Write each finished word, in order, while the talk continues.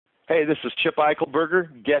Hey, this is Chip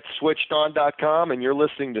Eichelberger, GetSwitchedOn.com, and you're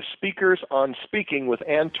listening to Speakers on Speaking with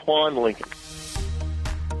Antoine Lincoln.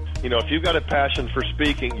 You know, if you've got a passion for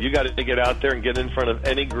speaking, you got to get out there and get in front of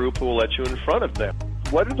any group who will let you in front of them.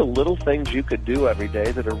 What are the little things you could do every day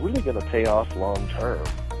that are really going to pay off long term?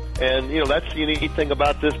 And, you know, that's the unique thing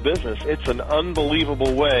about this business. It's an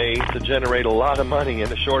unbelievable way to generate a lot of money in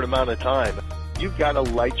a short amount of time. You've got to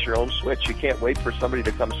light your own switch. You can't wait for somebody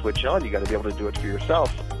to come switch on. You got to be able to do it for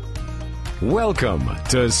yourself. Welcome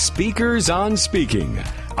to Speakers on Speaking,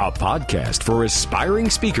 a podcast for aspiring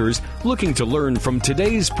speakers looking to learn from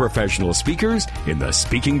today's professional speakers in the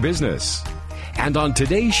speaking business. And on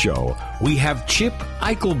today's show, we have Chip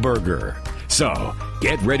Eichelberger. So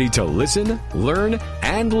get ready to listen, learn,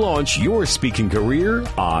 and launch your speaking career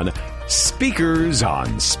on Speakers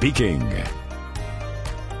on Speaking.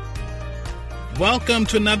 Welcome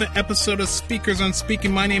to another episode of Speakers on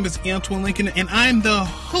Speaking. My name is Antoine Lincoln, and I'm the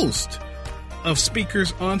host of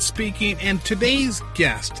Speakers on Speaking, and today's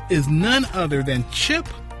guest is none other than Chip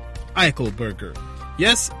Eichelberger.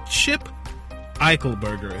 Yes, Chip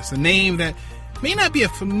Eichelberger is a name that may not be a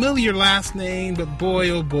familiar last name, but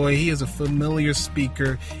boy, oh boy, he is a familiar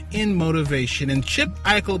speaker in motivation. And Chip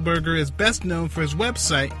Eichelberger is best known for his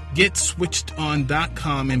website,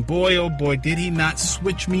 GetSwitchedOn.com. And boy, oh boy, did he not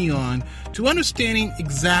switch me on to understanding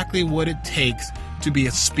exactly what it takes to be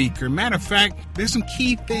a speaker. Matter of fact, there's some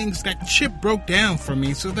key things that Chip broke down for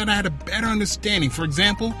me so that I had a better understanding. For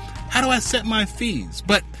example, how do I set my fees?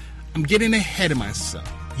 But I'm getting ahead of myself.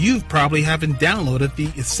 You probably haven't downloaded the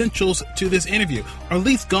essentials to this interview, or at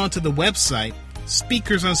least gone to the website,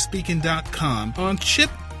 speakersonspeaking.com, on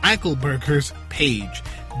Chip Eichelberger's page.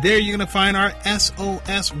 There you're going to find our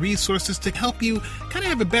SOS resources to help you kind of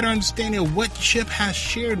have a better understanding of what Chip has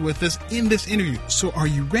shared with us in this interview. So are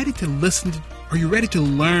you ready to listen to, are you ready to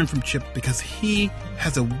learn from Chip? Because he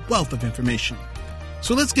has a wealth of information.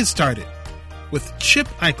 So let's get started with Chip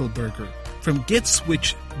Eichelberger from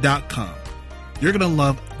GetSwitched.com. You're going to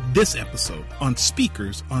love this episode on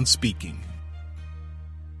Speakers on Speaking.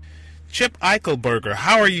 Chip Eichelberger,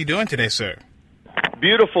 how are you doing today, sir?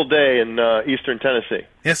 Beautiful day in eastern Tennessee.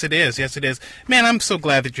 Yes, it is. Yes, it is. Man, I'm so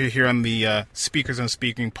glad that you're here on the Speakers on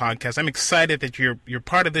Speaking podcast. I'm excited that you're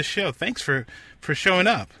part of this show. Thanks for showing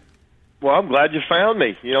up. Well, I'm glad you found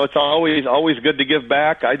me. You know, it's always good to give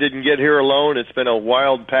back. I didn't get here alone. It's been a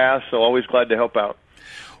wild path, so always glad to help out.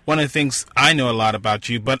 One of the things I know a lot about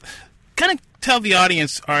you, but kind of tell the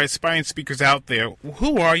audience, our aspiring speakers out there,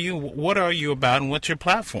 who are you, what are you about, and what's your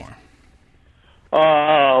platform?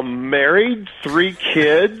 Married, 3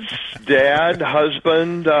 kids, dad,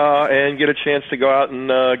 husband, and get a chance to go out and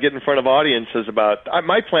get in front of audiences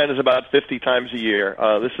my plan is about 50 times a year.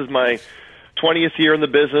 This is my 20th year in the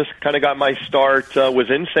business, kind of got my start, was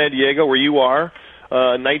in San Diego where you are,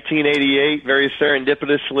 1988, very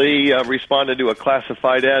serendipitously responded to a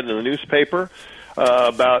classified ad in the newspaper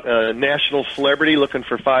about a national celebrity looking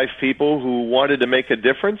for 5 people who wanted to make a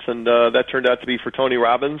difference, and that turned out to be for Tony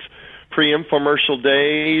Robbins. Pre-infomercial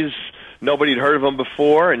days, nobody had heard of him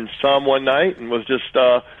before, and saw him one night and was just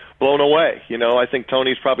blown away. You know, I think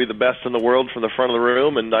Tony's probably the best in the world from the front of the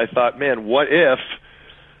room, and I thought, man, what if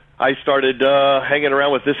I started hanging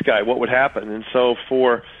around with this guy? What would happen? And so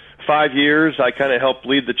for 5 years, I kind of helped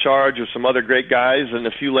lead the charge with some other great guys and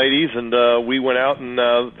a few ladies, and we went out and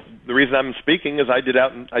the reason I'm speaking is I did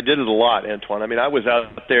it a lot, Antoine. I mean, I was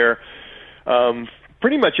out there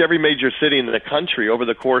pretty much every major city in the country over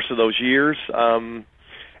the course of those years,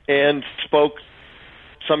 and spoke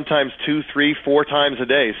sometimes 2, 3, 4 times a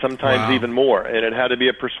day, sometimes even more, and it had to be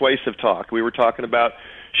a persuasive talk. We were talking about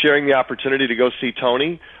sharing the opportunity to go see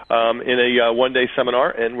Tony in a one-day seminar,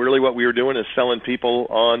 and really what we were doing is selling people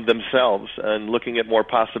on themselves and looking at more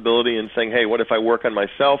possibility and saying, hey, what if I work on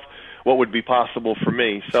myself? What would be possible for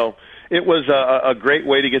me? So it was a great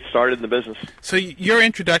way to get started in the business. So your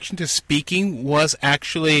introduction to speaking was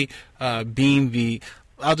actually being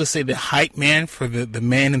I'll just say the hype man for the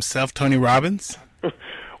man himself, Tony Robbins?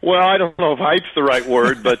 Well, I don't know if hype's the right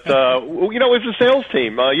word, but, you know, it was a sales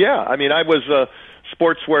team. Yeah, I mean, I was a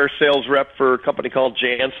sportswear sales rep for a company called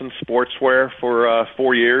Janssen Sportswear for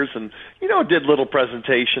 4 years, and, you know, did little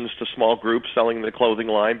presentations to small groups selling the clothing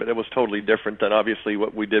line, but it was totally different than obviously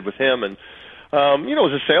what we did with him. And, you know,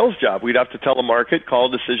 it was a sales job. We'd have to telemarket, call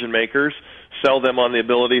decision makers, sell them on the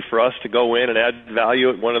ability for us to go in and add value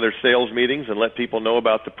at one of their sales meetings and let people know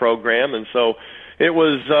about the program. And so it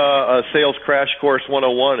was a sales crash course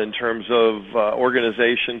 101 in terms of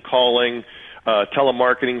organization, calling,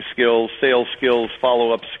 telemarketing skills, sales skills,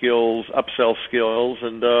 follow-up skills, upsell skills.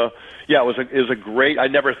 And, yeah, it was a great, I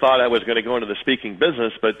never thought I was going to go into the speaking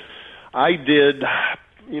business, but I did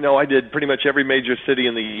I did pretty much every major city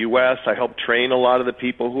in the U.S. I helped train a lot of the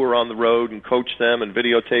people who were on the road and coach them and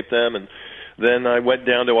videotape them. And then I went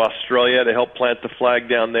down to Australia to help plant the flag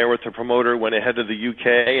down there with the promoter, went ahead to the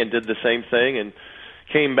U.K. and did the same thing, and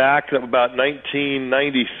came back about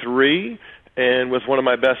 1993 and with one of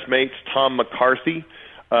my best mates, Tom McCarthy,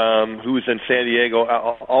 who's in San Diego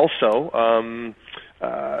also.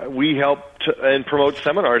 We helped and promote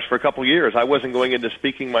seminars for a couple of years. I wasn't going into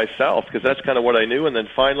speaking myself because that's kind of what I knew. And then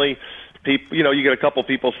finally, people, you get a couple of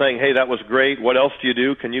people saying, "Hey, that was great. What else do you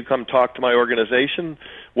do? Can you come talk to my organization?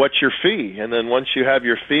 What's your fee?" And then once you have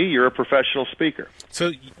your fee, you're a professional speaker. So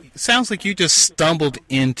it sounds like you just stumbled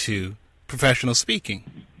into professional speaking.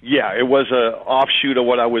 Yeah, it was an offshoot of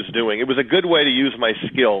what I was doing. It was a good way to use my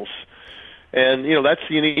skills. And, that's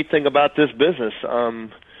the unique thing about this business.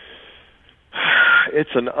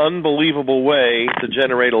 It's an unbelievable way to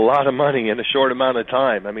generate a lot of money in a short amount of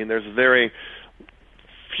time. I mean, there's very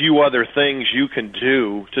few other things you can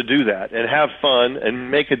do to do that and have fun and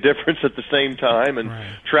make a difference at the same time and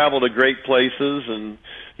travel to great places. And,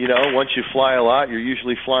 once you fly a lot, you're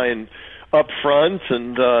usually flying up front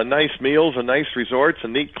and nice meals and nice resorts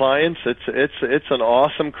and neat clients. It's an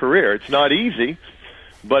awesome career. It's not easy,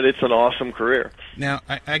 but it's an awesome career. Now,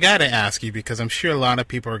 I got to ask you, because I'm sure a lot of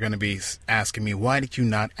people are going to be asking me, why did you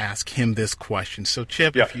not ask him this question? So,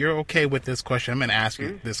 Chip, if you're okay with this question, I'm going to ask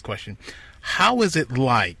you this question. How is it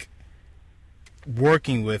like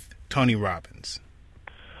working with Tony Robbins?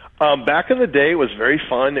 Back in the day, it was very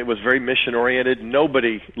fun. It was very mission-oriented.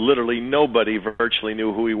 Literally nobody virtually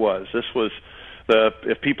knew who he was. This was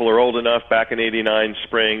if people are old enough, back in '89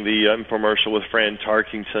 spring, the infomercial with Fran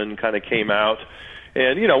Tarkington kind of came out.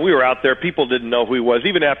 And, we were out there. People didn't know who he was,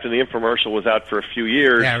 even after the infomercial was out for a few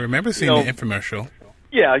years. Yeah, I remember seeing the infomercial.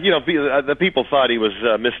 Yeah, the people thought he was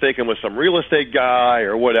mistaken with some real estate guy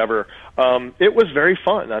or whatever. It was very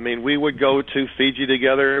fun. I mean, we would go to Fiji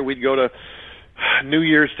together. We'd go to New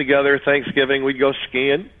Year's together, Thanksgiving. We'd go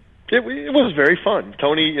skiing. It was very fun.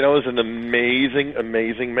 Tony, is an amazing,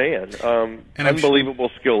 amazing man. And unbelievable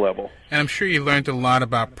skill level. And I'm sure you learned a lot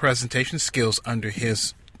about presentation skills under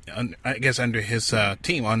his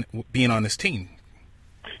team, being on his team.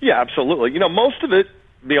 Yeah, absolutely. Most of it,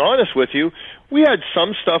 to be honest with you, we had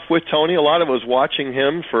some stuff with Tony. A lot of it was watching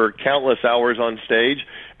him for countless hours on stage.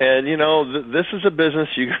 And, this is a business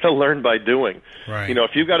you got to learn by doing. Right.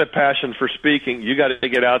 If you've got a passion for speaking, you got to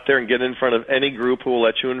get out there and get in front of any group who will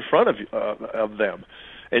let you in front of them.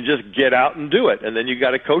 And just get out and do it. And then you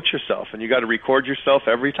got to coach yourself, and you got to record yourself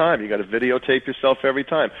every time. You got to videotape yourself every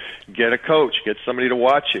time. Get a coach. Get somebody to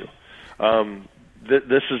watch you.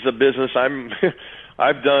 This is a business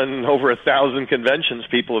I've done over 1,000 conventions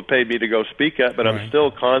people have paid me to go speak at, but I'm still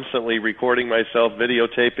constantly recording myself,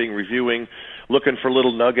 videotaping, reviewing, looking for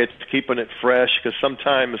little nuggets, keeping it fresh, because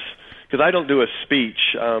I don't do a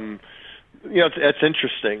speech, it's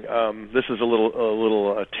interesting. This is a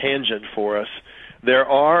little tangent for us. There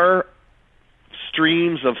are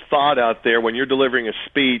streams of thought out there when you're delivering a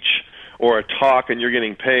speech or a talk and you're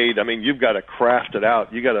getting paid. I mean, you've got to craft it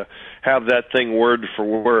out. You got to have that thing word for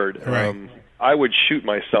word. Right. I would shoot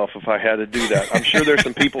myself if I had to do that. I'm sure there's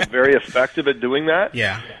some people very effective at doing that.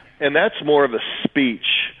 Yeah. And that's more of a speech.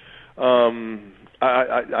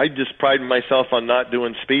 I just pride myself on not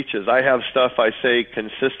doing speeches. I have stuff I say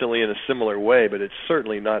consistently in a similar way, but it's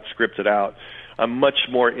certainly not scripted out. I'm much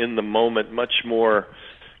more in the moment, much more,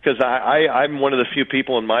 because I'm one of the few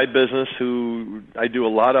people in my business who I do a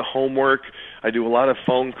lot of homework. I do a lot of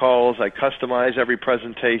phone calls. I customize every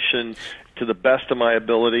presentation to the best of my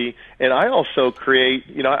ability. And I also create,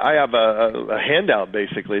 I have a handout,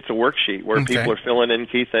 basically. It's a worksheet where people are filling in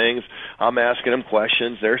key things. I'm asking them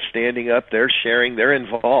questions. They're standing up. They're sharing. They're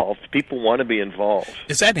involved. People want to be involved.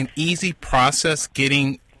 Is that an easy process,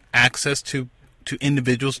 getting access to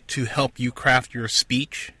individuals to help you craft your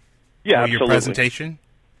speech or your presentation?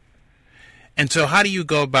 And so how do you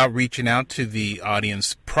go about reaching out to the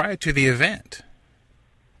audience prior to the event?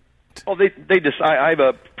 Well, I have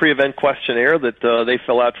a pre-event questionnaire that they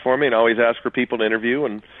fill out for me, and I always ask for people to interview.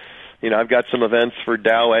 And I've got some events for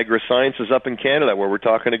Dow Agri-Sciences up in Canada where we're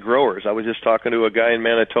talking to growers. I was just talking to a guy in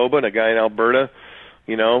Manitoba and a guy in Alberta.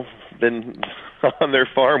 Been on their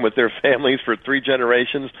farm with their families for 3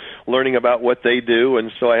 generations, learning about what they do,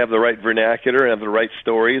 and so I have the right vernacular and have the right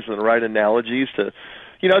stories and the right analogies to.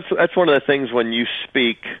 That's one of the things when you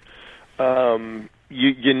speak.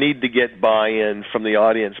 You need to get buy-in from the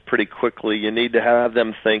audience pretty quickly. You need to have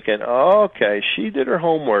them thinking, oh, okay, she did her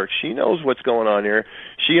homework. She knows what's going on here.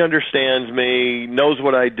 She understands me, knows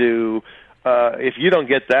what I do. if you don't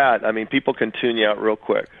get that, I mean, people can tune you out real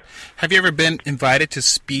quick. Have you ever been invited to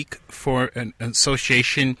speak for an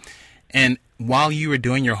association, and while you were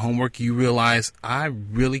doing your homework, you realized, I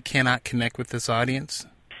really cannot connect with this audience?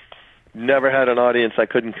 Never had an audience I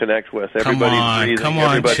couldn't connect with. Everybody's breathing.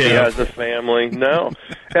 Everybody Chip. has a family. No.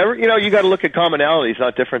 You got to look at commonalities,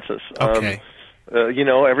 not differences. Okay.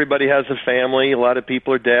 Everybody has a family. A lot of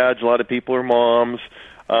people are dads. A lot of people are moms.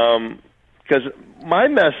 Because my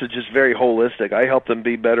message is very holistic. I help them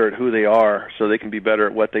be better at who they are so they can be better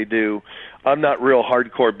at what they do. I'm not real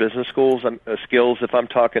hardcore business skills. If I'm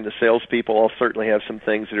talking to salespeople, I'll certainly have some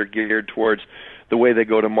things that are geared towards the way they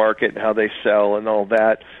go to market and how they sell and all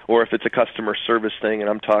that. Or if it's a customer service thing and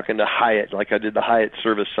I'm talking to Hyatt, like I did the Hyatt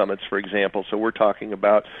Service Summits, for example. So we're talking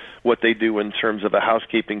about what they do in terms of a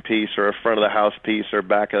housekeeping piece or a front of the house piece or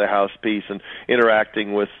back of the house piece and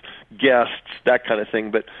interacting with guests, that kind of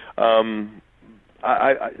thing. But are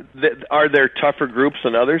there tougher groups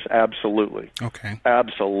than others? Absolutely. Okay.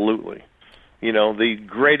 Absolutely. The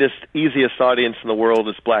greatest, easiest audience in the world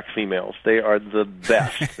is black females. They are the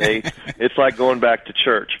best. It's like going back to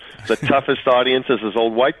church. The toughest audience is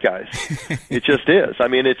old white guys. It just is. I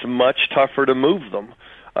mean, it's much tougher to move them.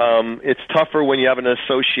 It's tougher when you have an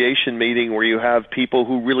association meeting where you have people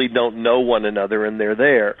who really don't know one another and they're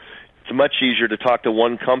there. It's much easier to talk to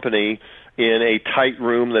one company in a tight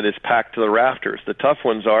room that is packed to the rafters. The tough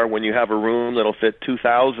ones are when you have a room that'll fit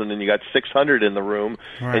 2,000 and you got 600 in the room,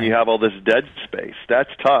 right, and you have all this dead space. That's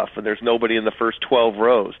tough, and there's nobody in the first 12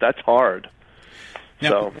 rows. That's hard.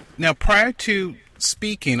 Now, prior to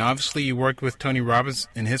speaking, obviously you worked with Tony Robbins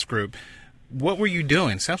and his group. What were you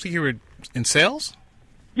doing? Sounds like you were in sales?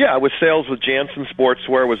 Yeah, I was sales with Janssen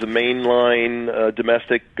Sportswear, was a mainline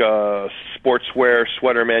domestic sportswear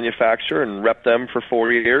sweater manufacturer, and repped them for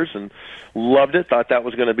 4 years and loved it, thought that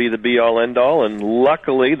was going to be the be-all, end-all, and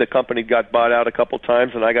luckily the company got bought out a couple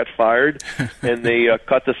times and I got fired, and they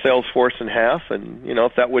cut the sales force in half, and,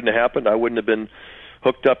 if that wouldn't have happened, I wouldn't have been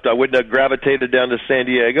hooked up. I wouldn't have gravitated down to San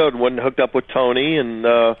Diego and wouldn't have hooked up with Tony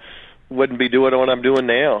and wouldn't be doing what I'm doing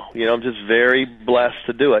now. I'm just very blessed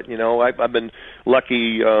to do it. I've been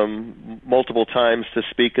lucky multiple times to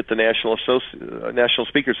speak at the National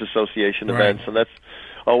Speakers Association events, and that's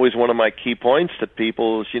always one of my key points to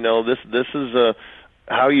people is, this is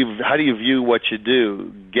how do you view what you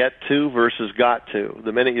do? Get to versus got to.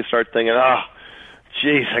 The minute you start thinking,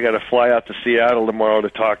 geez, I got to fly out to Seattle tomorrow to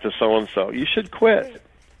talk to so-and-so, you should quit.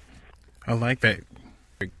 I like that.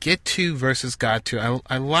 Get to versus got to.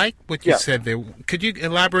 I like what you said there. Could you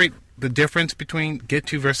elaborate the difference between get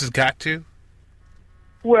to versus got to?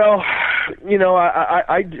 Well,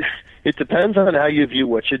 it depends on how you view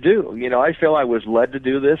what you do. I feel I was led to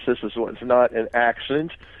do this. This is what's not an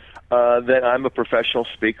accident. That I'm a professional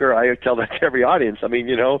speaker. I tell that to every audience. I mean,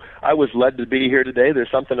 I was led to be here today.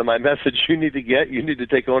 There's something in my message you need to get, you need to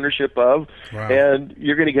take ownership of, and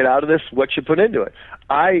you're going to get out of this what you put into it.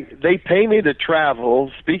 They pay me to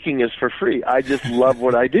travel. Speaking is for free. I just love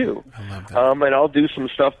what I do. I love that. And I'll do some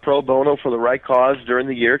stuff pro bono for the right cause during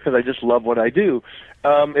the year because I just love what I do.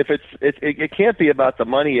 If it can't be about the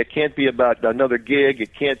money. It can't be about another gig.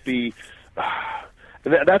 It can't be...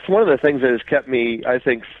 That's one of the things that has kept me, I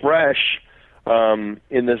think, fresh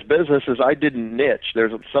in this business is I didn't niche.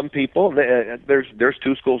 There's some people, there's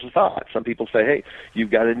two schools of thought. Some people say, hey, you've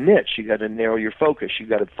got to niche. You've got to narrow your focus. You've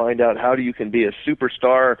got to find out how you can be a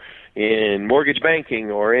superstar in mortgage banking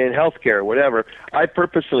or in healthcare, whatever. I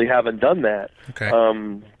purposely haven't done that. Okay.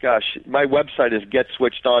 My website is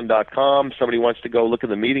getswitchedon.com. Somebody wants to go look at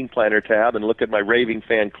the meeting planner tab and look at my raving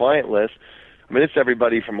fan client list. I mean, it's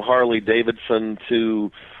everybody from Harley Davidson to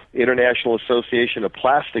International Association of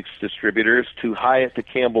Plastics Distributors to Hyatt to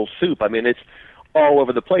Campbell Soup. I mean, it's all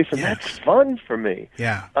over the place, and that's fun for me.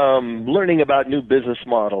 Yeah. Learning about new business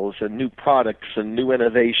models and new products and new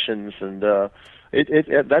innovations, and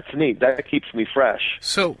that's neat. That keeps me fresh.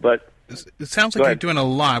 But it sounds like you're doing a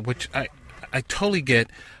lot, which I totally get.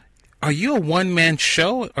 Are you a one-man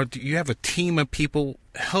show, or do you have a team of people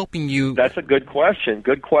helping you? That's a good question.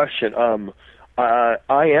 Good question. I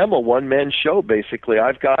am a one-man show, basically.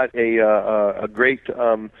 I've got a great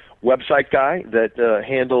website guy that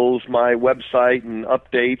handles my website and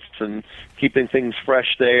updates and keeping things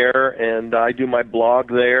fresh there, and I do my blog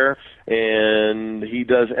there, and he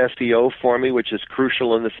does SEO for me, which is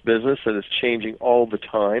crucial in this business, and it's changing all the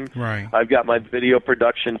time. Right. I've got my video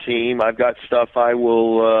production team. I've got stuff I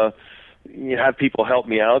will have people help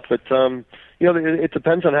me out, but it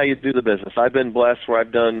depends on how you do the business. I've been blessed where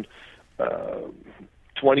I've done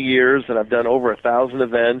 20 years, and I've done over 1,000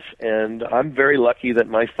 events, and I'm very lucky that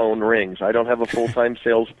my phone rings. I don't have a full-time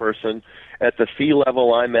salesperson. At the fee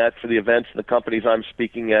level I'm at for the events and the companies I'm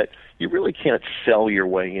speaking at, you really can't sell your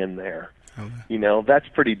way in there. Okay. You know, that's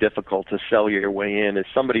pretty difficult to sell your way in. If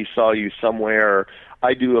somebody saw you somewhere,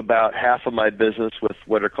 I do about half of my business with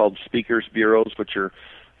what are called speakers bureaus, which are,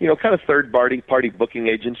 you know, kind of third-party booking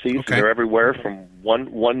agencies. Okay. They're everywhere from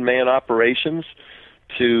one-man operations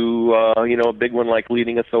to, you know, a big one like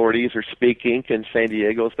Leading Authorities or Speak Inc. in San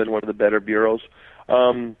Diego has been one of the better bureaus.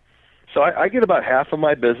 So I get about half of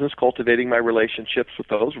my business cultivating my relationships with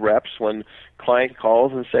those reps when client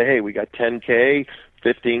calls and say, hey, we got 10K,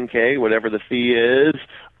 15K, whatever the fee is.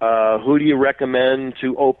 Who do you recommend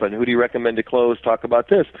to open? Who do you recommend to close? Talk about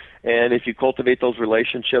this. And if you cultivate those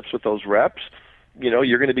relationships with those reps, you know,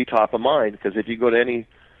 you're going to be top of mind, because if you go to any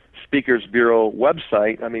Speakers Bureau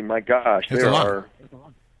website, I mean, my gosh, there are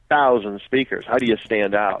 1,000 speakers. How do you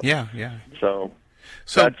stand out? Yeah. So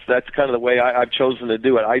that's kind of the way I've chosen to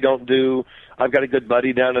do it. I've got a good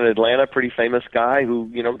buddy down in Atlanta, pretty famous guy who,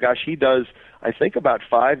 you know, gosh, he does, I think, about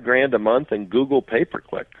 $5,000 a month in Google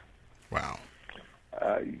pay-per-click. Wow.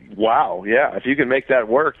 Wow, yeah. If you can make that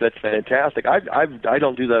work, that's fantastic. I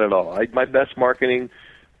don't do that at all. My best marketing,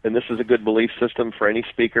 and this is a good belief system for any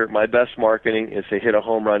speaker, my best marketing is to hit a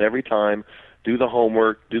home run every time, do the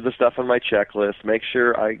homework, do the stuff on my checklist, make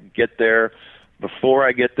sure I get there. Before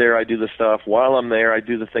I get there, I do the stuff. While I'm there, I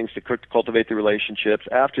do the things to cultivate the relationships.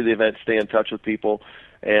 After the event, stay in touch with people.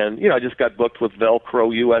 And, you know, I just got booked with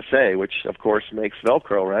Velcro USA, which, of course, makes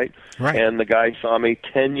Velcro, right? Right. And the guy saw me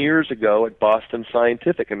 10 years ago at Boston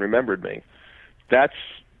Scientific and remembered me. That's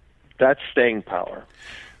staying power.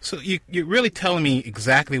 So you're really telling me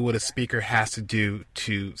exactly what a speaker has to do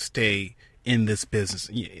to stay in this business.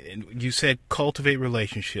 You said cultivate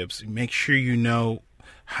relationships, make sure you know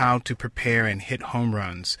how to prepare and hit home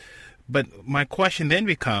runs. But my question then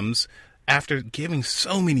becomes, after giving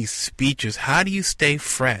so many speeches, how do you stay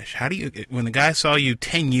fresh? When the guy saw you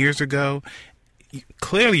 10 years ago,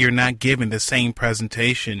 clearly you're not giving the same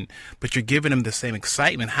presentation, but you're giving him the same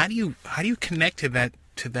excitement. How do you connect to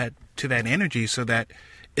that energy so that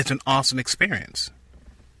it's an awesome experience?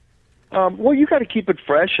 Well, you got to keep it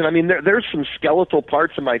fresh, and I mean, there's some skeletal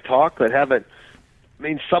parts of my talk that haven't. I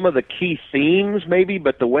mean, some of the key themes maybe,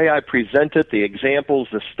 but the way I present it, the examples,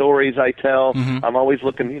 the stories I tell, I'm always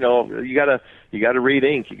looking. You know, you got to read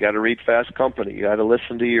Inc. You got to read Fast Company. You got to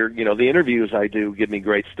listen to the interviews I do give me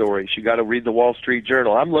great stories. You got to read the Wall Street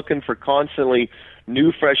Journal. I'm looking for constantly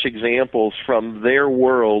new, fresh examples from their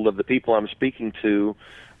world of the people I'm speaking to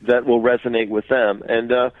that will resonate with them,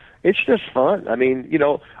 and it's just fun. I mean, you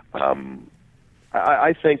know,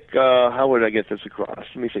 I think how would I get this across?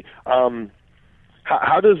 Let me see.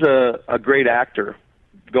 How does a great actor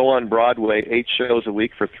go on Broadway 8 shows a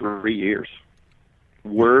week for 3 years?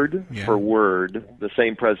 Word for word, the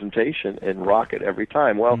same presentation, and rock it every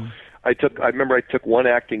time. Well, I remember I took one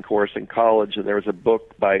acting course in college, and there was a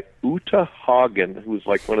book by Uta Hagen, who was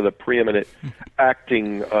like one of the preeminent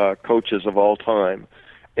acting coaches of all time.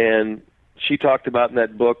 And she talked about in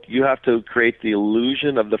that book, you have to create the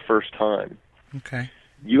illusion of the first time. Okay.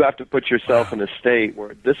 You have to put yourself in a state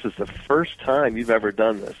where this is the first time you've ever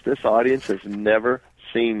done this. This audience has never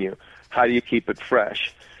seen you. How do you keep it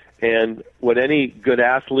fresh? And what any good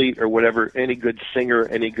athlete or whatever, any good singer,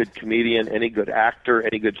 any good comedian, any good actor,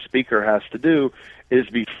 any good speaker has to do is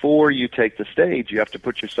before you take the stage, you have to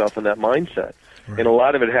put yourself in that mindset. Right. And a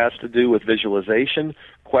lot of it has to do with visualization,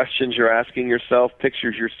 questions you're asking yourself,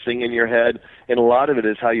 pictures you're seeing in your head, and a lot of it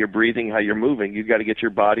is how you're breathing, how you're moving. You've got to get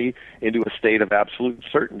your body into a state of absolute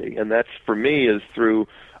certainty. And that's, for me, is through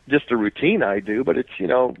just a routine I do, but it's, you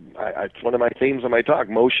know, it's one of my themes in my talk.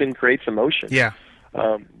 Motion creates emotion. Yeah.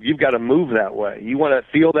 You've got to move that way. You want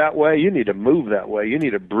to feel that way, you need to move that way. You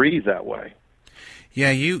need to breathe that way.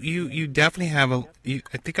 Yeah, you definitely have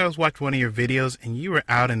I think I was watching one of your videos, and you were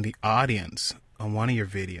out in the audience on one of your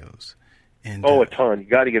videos. And, a ton. You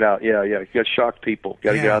got to get out. Yeah. You got to shock people.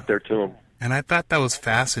 Got to get out there to them. And I thought that was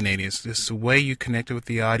fascinating. It's just the way you connected with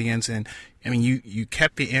the audience, and I mean, you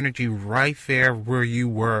kept the energy right there where you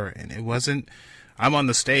were, and it wasn't, I'm on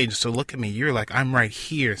the stage, so look at me. You're like, I'm right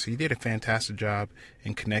here. So you did a fantastic job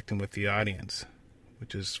in connecting with the audience,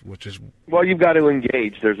 which is. Well, you've got to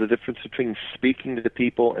engage. There's a difference between speaking to the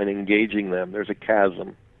people and engaging them. There's a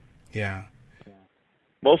chasm. Yeah.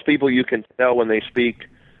 Most people, you can tell when they speak,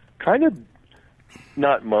 kind of,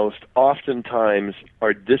 not most, oftentimes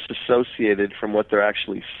are disassociated from what they're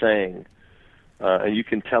actually saying. And you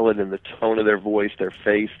can tell it in the tone of their voice, their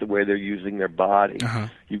face, the way they're using their body.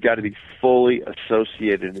 You've got to be fully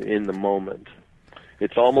associated in the moment.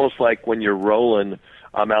 It's almost like when you're rolling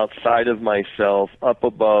I'm outside of myself, up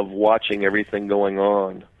above, watching everything going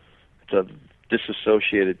on. It's a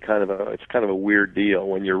disassociated it's kind of a weird deal.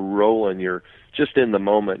 When you're rolling, you're just in the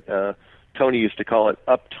moment. Tony used to call it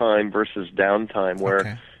uptime versus downtime,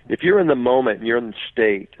 where if you're in the moment and you're in the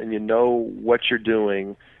state and you know what you're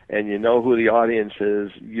doing and you know who the audience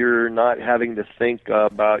is, you're not having to think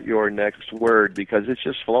about your next word because it's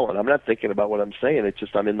just flowing. I'm not thinking about what I'm saying. It's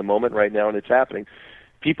just I'm in the moment right now and it's happening.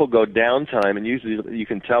 People go downtime, and usually you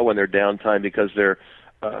can tell when they're downtime because their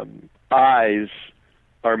eyes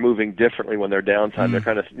are moving differently when they're downtime.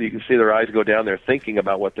 They're you can see their eyes go down. They're thinking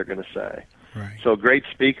about what they're going to say. Right. So a great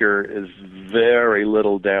speaker is very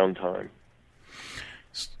little downtime.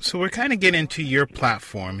 So we're kind of getting into your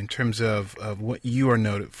platform in terms of what you are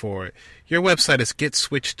noted for. Your website is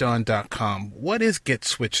GetSwitchedOn.com. What is Get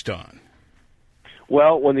Switched On?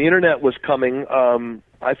 Well, when the Internet was coming,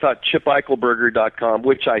 I thought ChipEichelberger.com,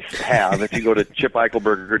 which I have. If you go to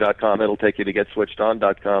ChipEichelberger.com, it'll take you to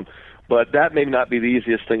GetSwitchedOn.com. But that may not be the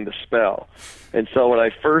easiest thing to spell. And so when I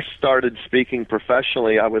first started speaking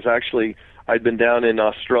professionally, I'd been down in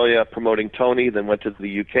Australia promoting Tony, then went to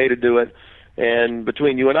the UK to do it. And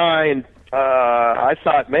between you and I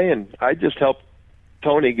thought, man, I just helped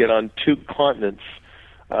Tony get on 2 continents,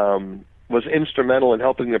 was instrumental in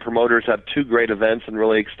helping the promoters have 2 great events and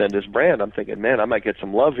really extend his brand. I'm thinking, man, I might get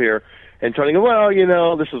some love here. And Tony goes,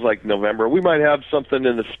 well, this is like November. We might have something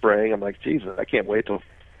in the spring. I'm like, Jesus, I can't wait till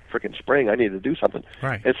freaking spring. I need to do something.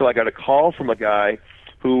 Right. And so I got a call from a guy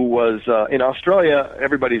who was in Australia.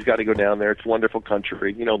 Everybody's got to go down there. It's a wonderful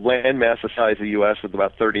country. Land mass the size of the U.S. with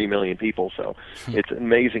about 30 million people, so it's an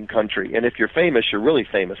amazing country. And if you're famous, you're really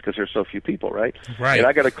famous because there's so few people, right? Right. And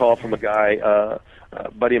I got a call from a guy,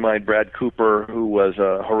 a buddy of mine, Brad Cooper, who was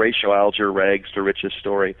Horatio Alger, rags to riches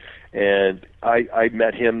story. And I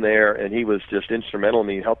met him there, and he was just instrumental in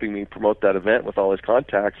me helping me promote that event with all his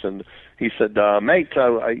contacts. And he said, mate,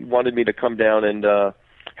 I wanted me to come down and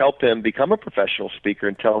help him become a professional speaker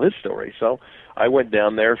and tell his story. So I went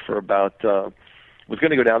down there for was going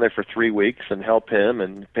to go down there for 3 weeks and help him,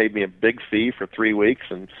 and paid me a big fee for 3 weeks,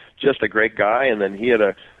 and just a great guy. And then he had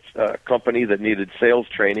a company that needed sales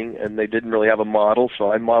training, and they didn't really have a model,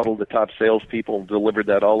 so I modeled the top salespeople and delivered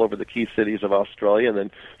that all over the key cities of Australia. And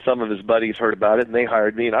then some of his buddies heard about it, and they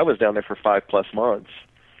hired me, and I was down there for 5+ months.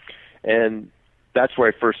 And that's where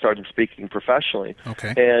I first started speaking professionally.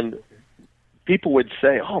 Okay. And people would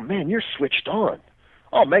say, oh, man, you're switched on.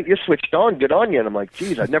 Oh, mate, you're switched on. Good on you. And I'm like,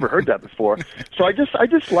 geez, I've never heard that before. So I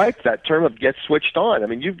just like that term of get switched on. I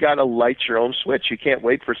mean, you've got to light your own switch. You can't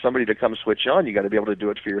wait for somebody to come switch on. You got to be able to do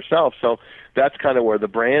it for yourself. So that's kind of where the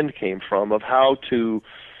brand came from, of how to,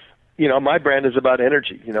 my brand is about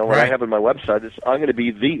energy. What I have on my website is I'm going to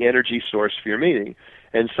be the energy source for your meeting.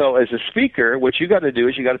 And so as a speaker, what you got to do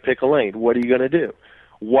is you got to pick a lane. What are you going to do?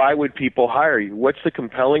 Why would people hire you? What's the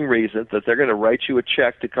compelling reason that they're going to write you a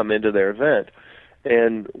check to come into their event?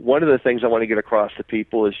 And one of the things I want to get across to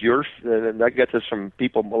people is and I get this from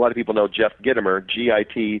people, a lot of people know Jeff Gitomer,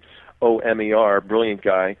 Gitomer, brilliant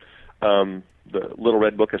guy, the Little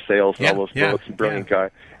Red Book of Sales, all those books, brilliant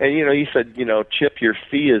guy. And, he said, Chip, your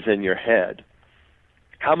fee is in your head.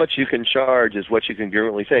 How much you can charge is what you can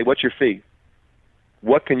congruently say. What's your fee?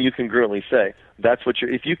 What can you congruently say? That's what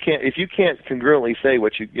if you can't congruently say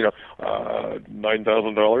what $9,000,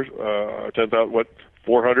 $10,000, what,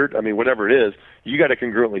 400? I mean, whatever it is, you got to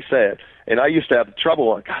congruently say it. And I used to have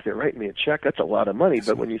trouble. God, they're writing me a check. That's a lot of money.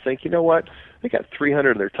 But when you think, you know what? They got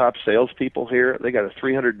 300 of their top salespeople here. They got a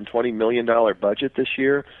 $320 million budget this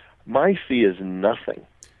year. My fee is nothing.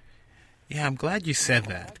 Yeah, I'm glad you said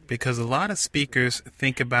that, because a lot of speakers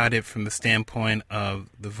think about it from the standpoint of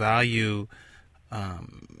the value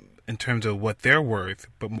in terms of what they're worth,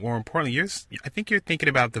 but more importantly, I think you're thinking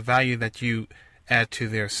about the value that you add to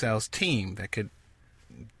their sales team that could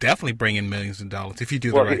definitely bring in millions of dollars if you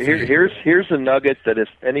do the right thing. Here's a nugget that if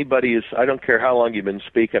anybody is, I don't care how long you've been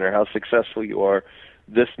speaking or how successful you are,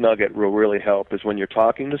 this nugget will really help, is when you're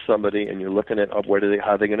talking to somebody and you're looking at how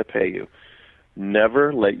they're going to pay you.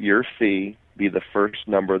 Never let your fee be the first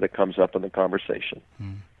number that comes up in the conversation.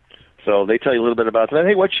 So they tell you a little bit about that.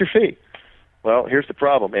 Hey, what's your fee? Well, here's the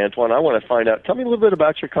problem, Antoine. I want to find out. Tell me a little bit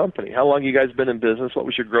about your company. How long you guys been in business? What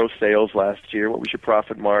was your gross sales last year? What was your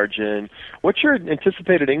profit margin? What's your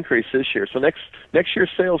anticipated increase this year? So next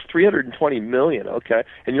year's sales, $320 million. Okay,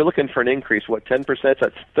 and you're looking for an increase. What, 10%?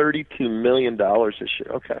 That's $32 million this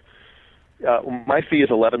year. Okay, my fee is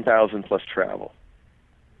 $11,000 plus travel.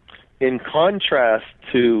 In contrast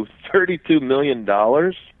to $32 million,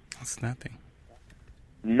 that's nothing.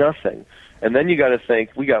 Nothing. And then you got to think,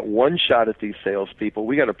 we got one shot at these salespeople.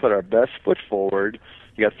 We got to put our best foot forward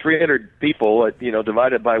you got 300 people,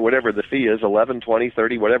 divided by whatever the fee is, 11, 20,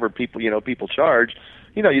 30, whatever people charge.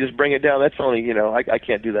 You just bring it down. That's only, I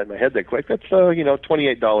can't do that in my head that quick. That's,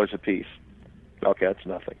 $28 a piece. Okay, that's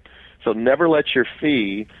nothing. So never let your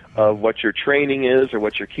fee of what your training is or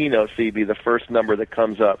what your keynote fee be the first number that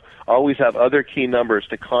comes up. Always have other key numbers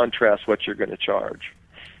to contrast what you're going to charge.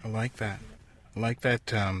 I like that.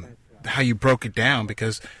 How you broke it down,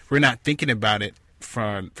 because we're not thinking about it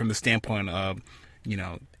from the standpoint of,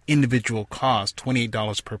 individual cost,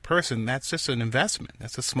 $28 per person. That's just an investment.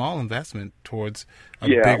 That's a small investment towards a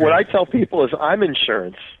bigger... What I tell people is I'm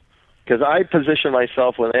insurance, because I position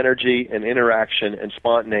myself with energy and interaction and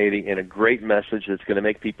spontaneity and a great message that's going to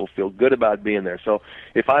make people feel good about being there. So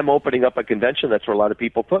if I'm opening up a convention, that's where a lot of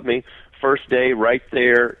people put me. First day, right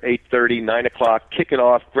there, 8:30, 9 o'clock, kick it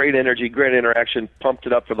off, great energy, great interaction, pumped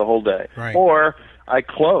it up for the whole day. Right. Or I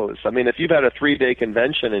close. I mean, if you've had a 3-day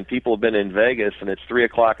convention and people have been in Vegas and it's 3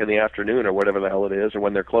 o'clock in the afternoon or whatever the hell it is, or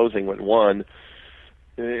when they're closing at 1,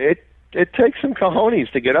 it takes some cojones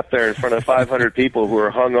to get up there in front of 500 people who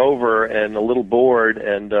are hungover and a little bored,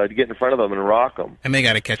 and to get in front of them and rock them. And they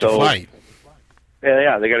got to catch a flight.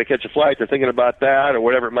 Yeah, they got to catch a flight. They're thinking about that or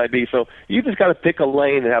whatever it might be. So you just got to pick a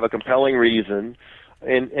lane and have a compelling reason.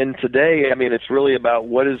 And today, I mean, it's really about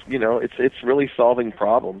what is, it's really solving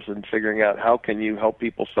problems and figuring out how can you help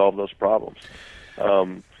people solve those problems.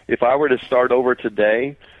 If I were to start over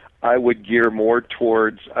today, I would gear more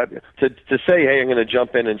towards to say, hey, I'm going to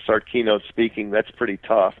jump in and start keynote speaking. That's pretty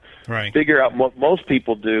tough. Right. Figure out what most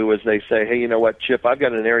people do is they say, hey, you know what, Chip, I've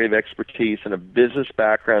got an area of expertise and a business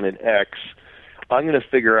background in X. I'm going to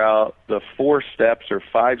figure out the 4 steps or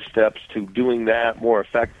 5 steps to doing that more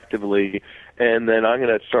effectively, and then I'm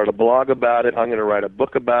going to start a blog about it. I'm going to write a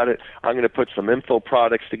book about it. I'm going to put some info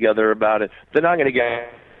products together about it. Then I'm going to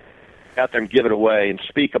get out there and give it away and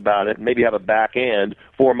speak about it, and maybe have a back end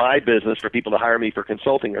for my business for people to hire me for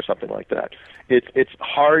consulting or something like that. It's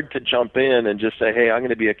hard to jump in and just say, hey, I'm going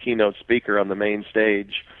to be a keynote speaker on the main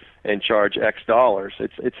stage and charge X dollars.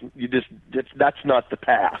 That's not the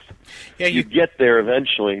path. Yeah, you get there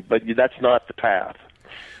eventually, but that's not the path.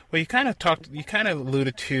 Well, you kind of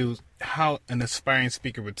alluded to how an aspiring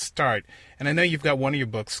speaker would start, and I know you've got one of your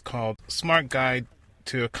books called Smart Guide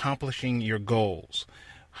to Accomplishing Your Goals.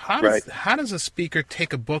 How does a speaker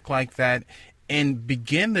take a book like that and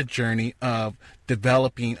begin the journey of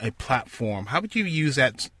developing a platform? How would you use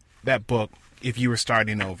that book if you were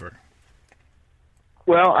starting over?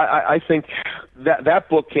 Well, I think that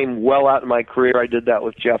book came well out in my career. I did that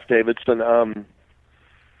with Jeff Davidson.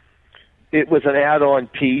 It was an add-on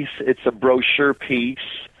piece. It's a brochure piece.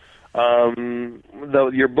 Though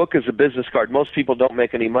your book is a business card, most people don't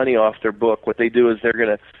make any money off their book. What they do is they're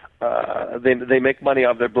going to they make money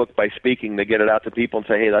off their book by speaking. They get it out to people and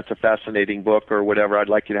say, hey, that's a fascinating book or whatever. I'd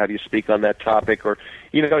like you to have you speak on that topic. Or,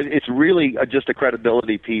 it's really just a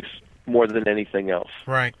credibility piece more than anything else.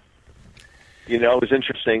 Right. It was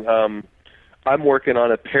interesting. I'm working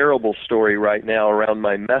on a parable story right now around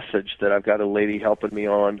my message that I've got a lady helping me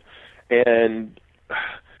on. And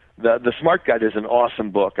the Smart Guide is an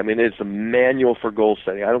awesome book. I mean, it's a manual for goal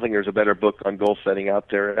setting. I don't think there's a better book on goal setting out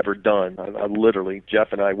there ever done. I literally,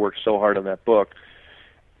 Jeff and I worked so hard on that book.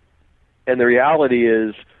 And the reality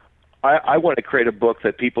is, I want to create a book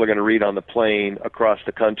that people are going to read on the plane across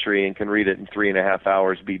the country and can read it in 3.5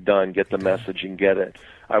 hours, be done, get the message, and get it.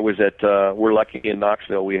 I was at, we're lucky in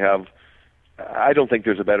Knoxville, we have, I don't think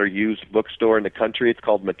there's a better used bookstore in the country. It's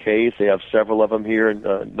called McKay's. They have several of them here in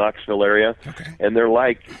the Knoxville area. Okay. And they're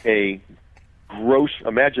like imagine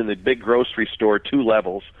the big grocery store, 2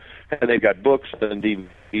 levels. And they've got books and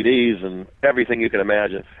DVDs and everything you can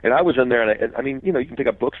imagine. And I was in there, and I mean, you can pick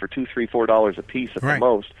up books for $2, $3, $4 a piece at the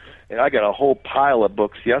most. And I got a whole pile of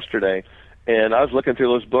books yesterday, and I was looking through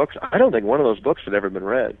those books. I don't think one of those books had ever been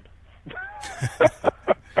read.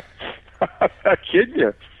 I'm not kidding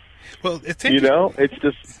you. Well, it's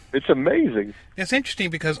interesting. It's amazing. It's interesting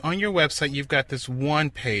because on your website you've got this one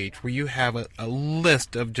page where you have a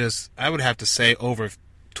list of just, I would have to say, over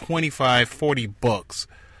 25, 40 books.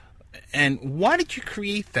 And why did you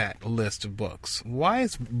create that list of books? Why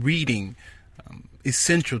is reading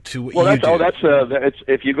essential to what you do?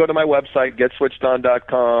 If you go to my website,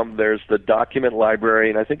 GetSwitchedOn.com, there's the document library,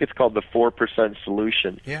 and I think it's called the 4%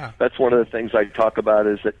 Solution. Yeah. That's one of the things I talk about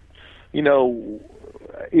is that,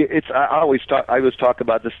 I always talk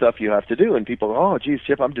about the stuff you have to do, and people go, oh, geez,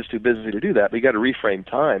 Chip, I'm just too busy to do that. But you got to reframe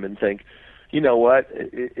time and think, you know what?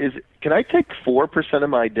 Can I take 4% of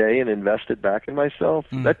my day and invest it back in myself?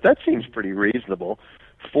 That seems pretty reasonable.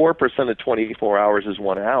 4% of 24 hours is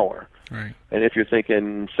 1 hour. Right. And if you're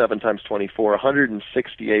thinking 7 times 24,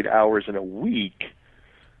 168 hours in a week,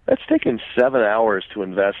 That's taken 7 hours to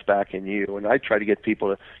invest back in you. And I try to get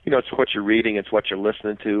people to, it's what you're reading, it's what you're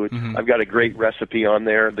listening to. I've got a great recipe on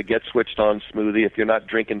there, the Get Switched On smoothie. If you're not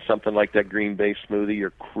drinking something like that green bay smoothie, you're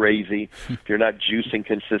crazy. If you're not juicing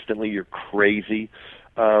consistently, you're crazy.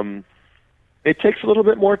 It takes a little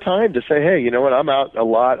bit more time to say, hey, you know what, I'm out a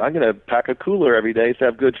lot. I'm going to pack a cooler every day to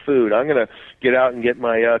have good food. I'm going to get out and get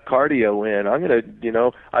my cardio in. I'm going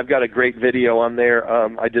to, I've got a great video on there.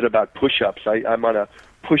 I did about push-ups. I'm on a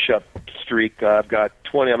push-up streak.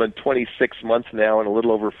 I'm in 26 months now and a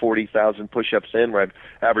little over 40,000 push-ups in, where I've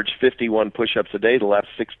averaged 51 push-ups a day the last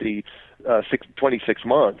 26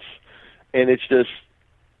 months. And it's just,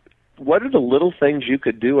 what are the little things you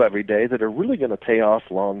could do every day that are really going to pay off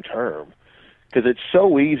long term? Because it's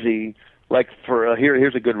so easy. Like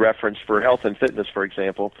here's a good reference for health and fitness, for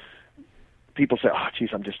example. People say, "Oh,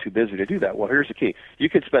 geez, I'm just too busy to do that." Well, here's the key: you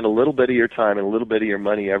can spend a little bit of your time and a little bit of your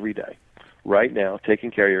money every day, right now,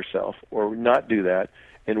 taking care of yourself, or not do that.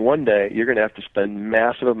 And one day you're going to have to spend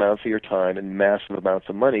massive amounts of your time and massive amounts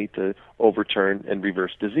of money to overturn and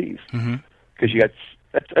reverse disease. Because you got.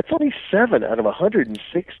 That's only 7 out of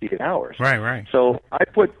 160 hours. Right. So I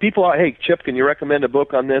put people out, hey, Chip, can you recommend a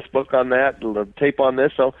book on this, book on that, tape on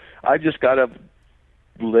this? So I just got a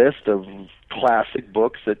list of classic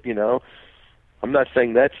books that, I'm not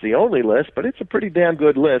saying that's the only list, but it's a pretty damn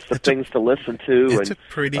good list of things to listen to and to read. It's a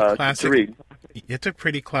pretty classic book. It's a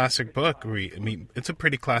pretty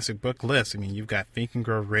classic book list. You've got Think and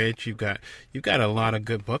Grow Rich. You've got a lot of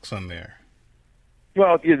good books on there.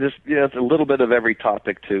 Well, it's a little bit of every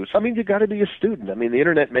topic too. So you got to be a student. The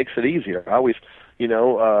internet makes it easier. I always, I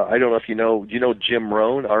don't know if do you know Jim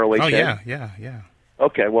Rohn, ROHN? Oh yeah.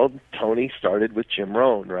 Okay, well, Tony started with Jim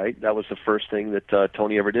Rohn, right? That was the first thing that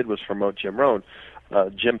Tony ever did, was promote Jim Rohn.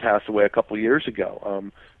 Jim passed away a couple years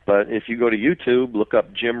ago. But if you go to YouTube, look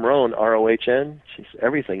up Jim Rohn, ROHN,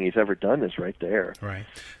 everything he's ever done is right there. Right.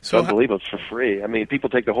 So unbelievable. It's for free. People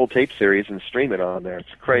take the whole tape series and stream it on there. It's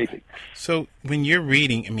crazy. So when you're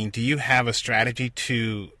reading, do you have a strategy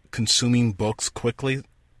to consuming books quickly?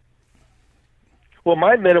 Well,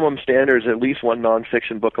 my minimum standard is at least one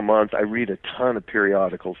nonfiction book a month. I read a ton of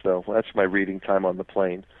periodicals, though. That's my reading time on the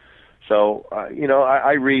plane. So,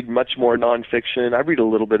 I read much more nonfiction. I read a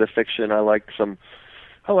little bit of fiction. I like some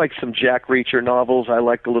Jack Reacher novels. I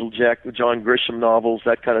like the little John Grisham novels,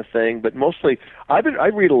 that kind of thing. But mostly, I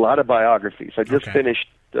read a lot of biographies. I just finished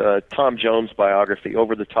Tom Jones' biography,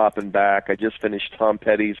 Over the Top and Back. I just finished Tom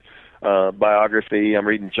Petty's biography. I'm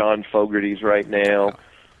reading John Fogerty's right now.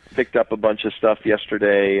 Picked up a bunch of stuff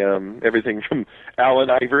yesterday, everything from Allen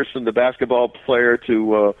Iverson, the basketball player,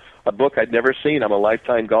 to a book I'd never seen. I'm a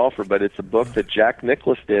lifetime golfer, but it's a book that Jack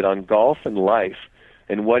Nicklaus did on golf and life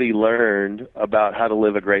and what he learned about how to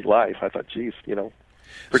live a great life. I thought, geez,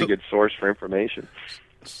 pretty good source for information.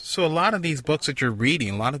 So a lot of these books that you're reading,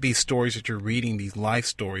 a lot of these stories that you're reading, these life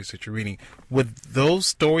stories that you're reading, would those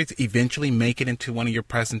stories eventually make it into one of your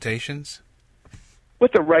presentations?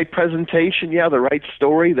 With the right presentation, the right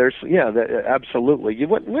story, absolutely.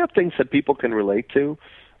 We have things that people can relate to.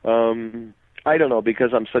 I don't know,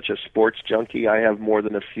 because I'm such a sports junkie, I have more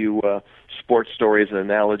than a few sports stories and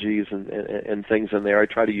analogies and things in there. I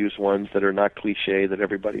try to use ones that are not cliche, that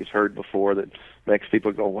everybody's heard before, that makes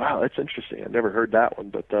people go, wow, that's interesting. I've never heard that one.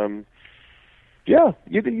 But, that's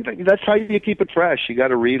how you keep it fresh. You got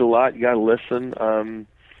to read a lot. You got to listen.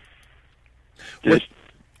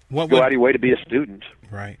 Go out of your way to be a student.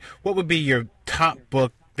 Right. What would be your top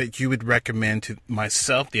book that you would recommend to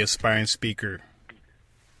myself, the aspiring speaker?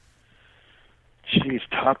 Geez,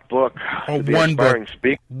 top book. Or one book.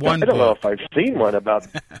 I don't know if I've seen one about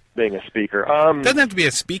being a speaker. It doesn't have to be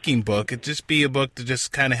a speaking book. It just be a book to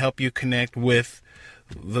just kind of help you connect with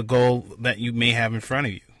the goal that you may have in front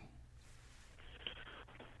of you.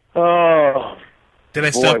 Oh. Did I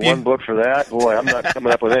stop you? One book for that? Boy, I'm not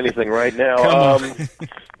coming up with anything right now.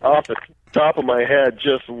 Off the top of my head,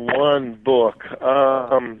 just one book.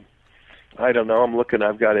 I don't know. I'm looking.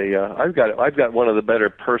 I've got one of the better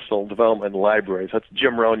personal development libraries. That's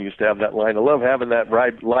Jim Rohn used to have that line. I love having that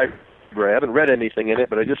library. I haven't read anything in it,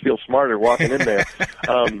 but I just feel smarter walking in there.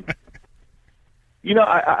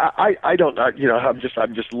 I don't. I'm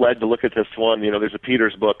just led to look at this one. There's a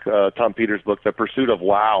Peters book, Tom Peters book, The Pursuit of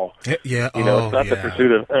Wow. Yeah. It's not the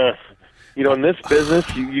pursuit of. In this business,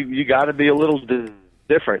 you got to be a little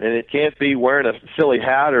different, and it can't be wearing a silly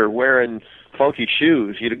hat or wearing funky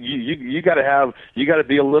shoes. You got to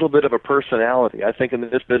be a little bit of a personality. I think in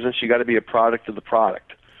this business, you got to be a product of the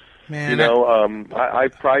product. Man, I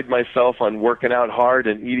pride myself on working out hard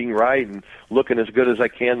and eating right and looking as good as I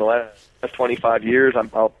can the last 25 years.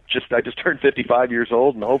 I just turned 55 years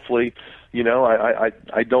old, and hopefully You know,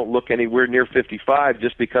 I don't look anywhere near 55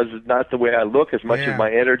 just because it's not the way I look as much as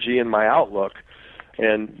my energy and my outlook.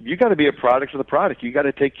 And you got to be a product of the product. You got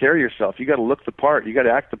to take care of yourself. You got to look the part. You got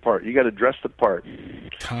to act the part. You got to dress the part. You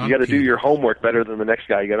got to do your homework better than the next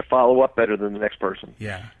guy. You got to follow up better than the next person.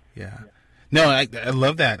 Yeah. No, I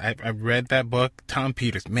love that. I read that book, Tom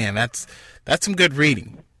Peters. Man, that's some good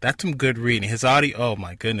reading. That's some good reading. His audio, oh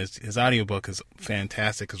my goodness, his audiobook is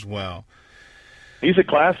fantastic as well. He's a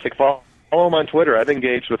classic. Follow him on Twitter. I've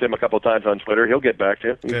engaged with him a couple of times on Twitter. He'll get back to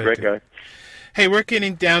you. He's a great guy. Hey, we're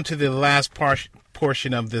getting down to the last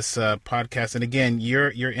portion of this podcast, and again, your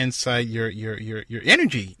insight, your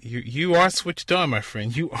energy, you are switched on, my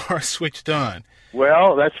friend. You are switched on.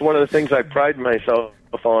 Well, that's one of the things I pride myself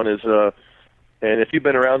on is, and if you've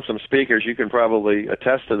been around some speakers, you can probably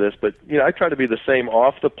attest to this. But you know, I try to be the same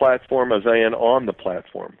off the platform as I am on the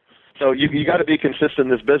platform. So you got to be consistent in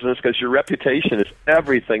this business because your reputation is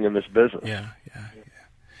everything in this business. Yeah.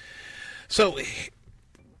 So,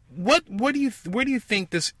 where do you think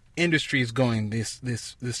this industry is going? This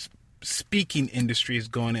speaking industry is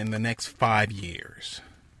going in the next 5 years?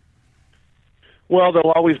 Well,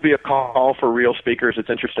 there'll always be a call for real speakers. It's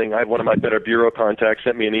interesting. I had one of my better bureau contacts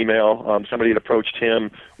sent me an email. Somebody had approached him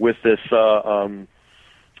with this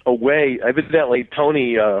away. Evidently,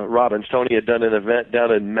 Tony Robbins. Tony had done an event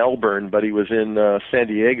down in Melbourne, but he was in San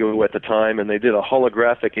Diego at the time, and they did a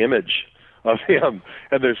holographic image of him.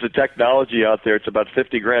 And there's the technology out there. It's about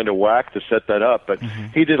 $50,000 a whack to set that up. But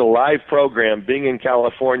he did a live program being in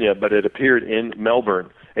California, but it appeared in Melbourne,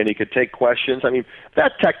 and he could take questions. I mean,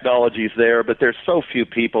 that technology is there, but there's so few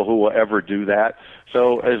people who will ever do that.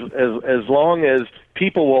 So as long as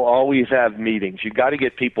people will always have meetings, you got to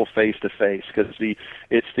get people face to face because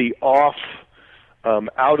it's the out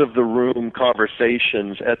of the room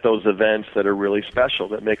conversations at those events that are really special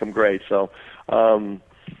that make them great. So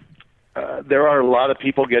there are a lot of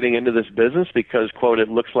people getting into this business because, quote, it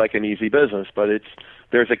looks like an easy business, but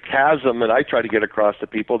there's a chasm, and I try to get across to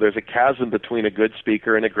people, there's a chasm between a good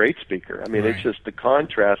speaker and a great speaker. I mean, It's just the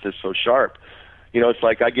contrast is so sharp. You know, it's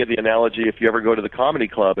like I give the analogy, if you ever go to the comedy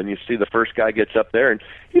club and you see the first guy gets up there and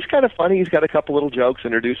he's kind of funny, he's got a couple little jokes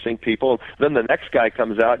introducing people, then the next guy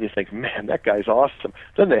comes out and you think, man, that guy's awesome.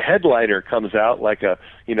 Then the headliner comes out like a,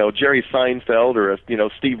 Jerry Seinfeld or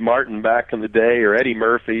Steve Martin back in the day or Eddie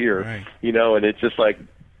Murphy or, and it's just like,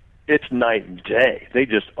 it's night and day. They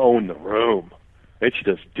just own the room. It's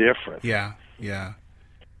just different. Yeah.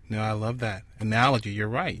 No, I love that analogy. You're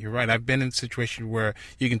right. I've been in a situation where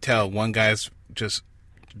you can tell one guy's just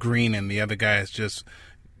green and the other guy is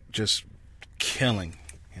just killing.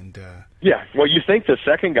 And well, you think the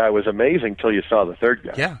second guy was amazing till you saw the third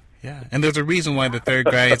guy. Yeah. And there's a reason why the third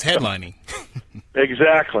guy is headlining.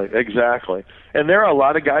 Exactly. And there are a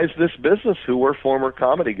lot of guys in this business who were former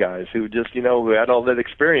comedy guys who just, who had all that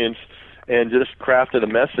experience and just crafted a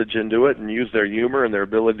message into it and used their humor and their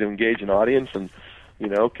ability to engage an audience and,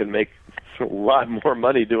 can make a lot more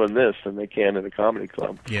money doing this than they can in a comedy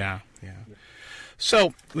club. Yeah.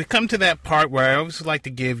 So we come to that part where I always like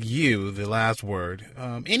to give you the last word.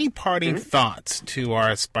 Any parting thoughts to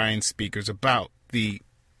our aspiring speakers about the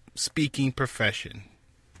speaking profession?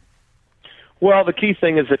 Well, the key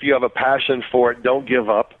thing is if you have a passion for it, don't give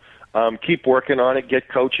up. Keep working on it. Get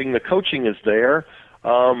coaching. The coaching is there.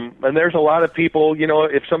 And there's a lot of people,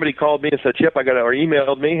 if somebody called me and said, Chip, or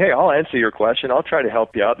emailed me, hey, I'll answer your question. I'll try to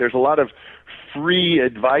help you out. There's a lot of free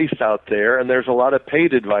advice out there, and there's a lot of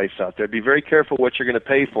paid advice out there. Be very careful what you're going to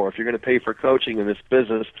pay for. If you're going to pay for coaching in this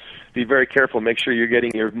business, be very careful. Make sure you're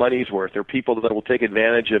getting your money's worth. There are people that will take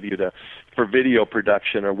advantage of you for video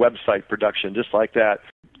production or website production, just like that.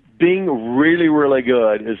 Being really, really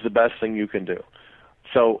good is the best thing you can do.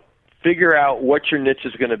 So figure out what your niche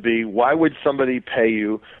is going to be. Why would somebody pay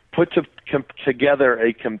you? Put together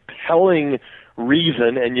a compelling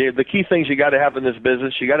reason. And the key things you got to have in this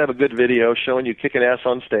business, you got to have a good video showing you kicking ass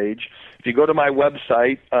on stage. If you go to my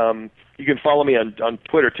website, you can follow me on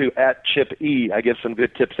Twitter too, @ChipE. I give some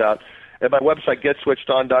good tips out. At my website,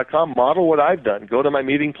 GetSwitchedOn.com, model what I've done. Go to my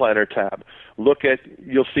meeting planner tab.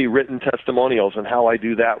 You'll see written testimonials and how I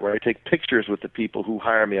do that, where I take pictures with the people who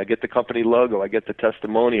hire me. I get the company logo. I get the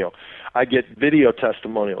testimonial. I get video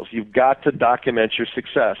testimonials. You've got to document your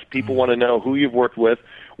success. People want to know who you've worked with,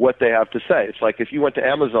 what they have to say. It's like if you went to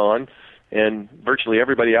Amazon, and virtually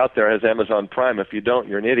everybody out there has Amazon Prime. If you don't,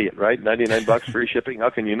 you're an idiot, right? $99 free shipping.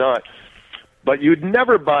 How can you not? But you'd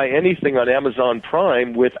never buy anything on Amazon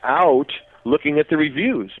Prime without looking at the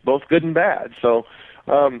reviews, both good and bad. So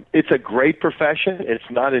it's a great profession. It's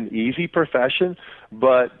not an easy profession,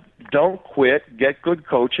 but don't quit, get good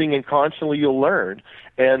coaching, and constantly you'll learn.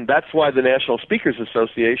 And that's why the National Speakers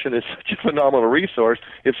Association is such a phenomenal resource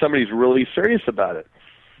if somebody's really serious about it.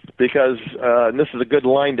 Because, and this is a good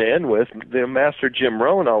line to end with, the Master Jim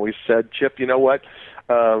Rohn always said, Chip, you know what,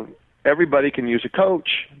 everybody can use a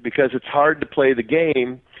coach because it's hard to play the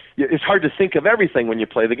game. It's hard to think of everything when you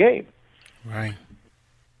play the game. Right.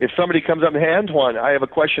 If somebody comes up and hands one, I have a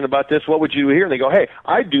question about this, what would you hear? And they go, hey,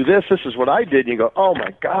 I do this is what I did. And you go, oh,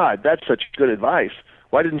 my God, that's such good advice.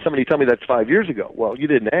 Why didn't somebody tell me that 5 years ago? Well, you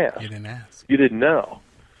didn't ask. You didn't ask. You didn't know.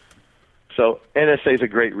 So NSA is a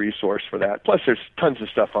great resource for that. Plus, there's tons of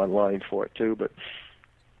stuff online for it, too. But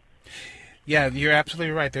yeah, you're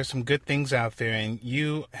absolutely right. There's some good things out there, and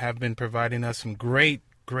you have been providing us some great,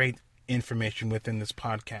 great information within this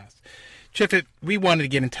podcast. Chip, if we wanted to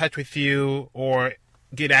get in touch with you or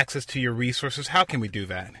get access to your resources, how can we do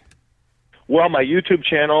that? Well, my YouTube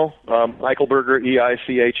channel, Michael Berger,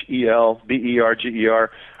 EICHELBERGER.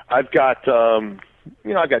 I've got,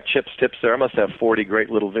 I've got Chip's tips there. I must have 40 great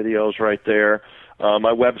little videos right there.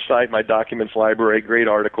 My website, my documents library, great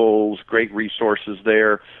articles, great resources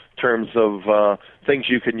there in terms of things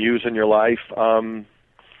you can use in your life. And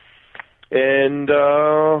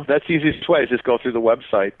that's the easiest way, is just go through the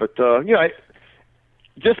website. But,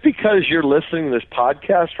 just because you're listening to this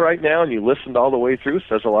podcast right now and you listened all the way through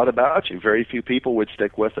says a lot about you. Very few people would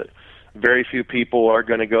stick with it. Very few people are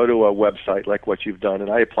going to go to a website like what you've done,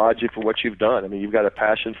 and I applaud you for what you've done. I mean, you've got a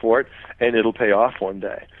passion for it, and it'll pay off one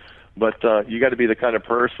day. But you got to be the kind of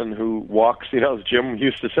person who walks, as Jim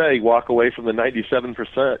used to say, walk away from the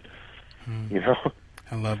 97%.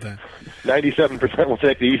 I love that. 97% will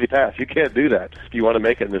take the easy path. You can't do that if you want to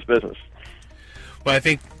make it in this business. Well, I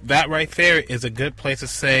think that right there is a good place to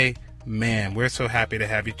say, man, we're so happy to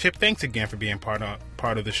have you. Chip, thanks again for being part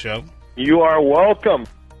of the show. You are welcome.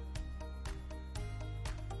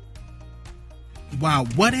 Wow,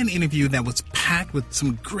 what an interview that was packed with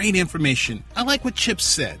some great information. I like what Chip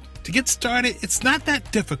said. To get started, it's not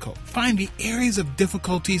that difficult. Find the areas of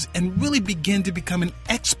difficulties and really begin to become an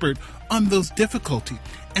expert on those difficulties.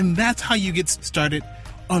 And that's how you get started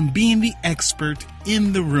on being the expert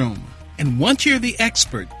in the room. And once you're the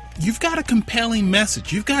expert, you've got a compelling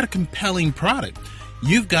message. You've got a compelling product.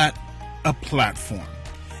 You've got a platform.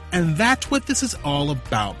 And that's what this is all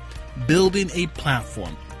about, building a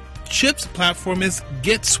platform. Chip's platform is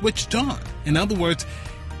Get Switched On. In other words,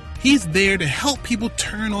 he's there to help people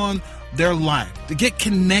turn on their life, to get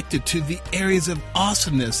connected to the areas of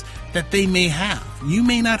awesomeness that they may have. You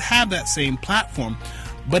may not have that same platform,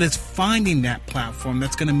 but it's finding that platform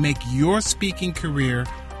that's going to make your speaking career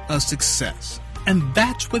a success. And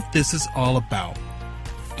that's what this is all about.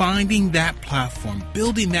 Finding that platform,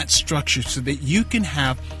 building that structure so that you can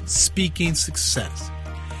have speaking success.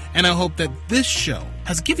 And I hope that this show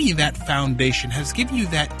has given you that foundation, has given you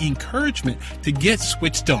that encouragement to get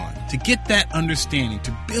switched on, to get that understanding,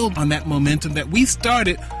 to build on that momentum that we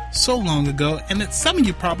started so long ago and that some of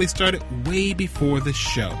you probably started way before the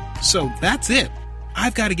show. So that's it.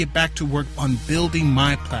 I've got to get back to work on building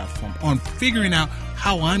my platform, on figuring out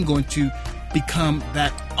how I'm going to become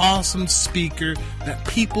that awesome speaker that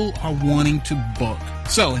people are wanting to book.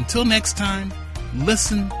 So until next time,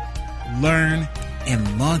 listen, learn,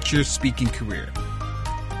 and launch your speaking career.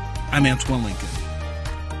 I'm Antoine Lincoln.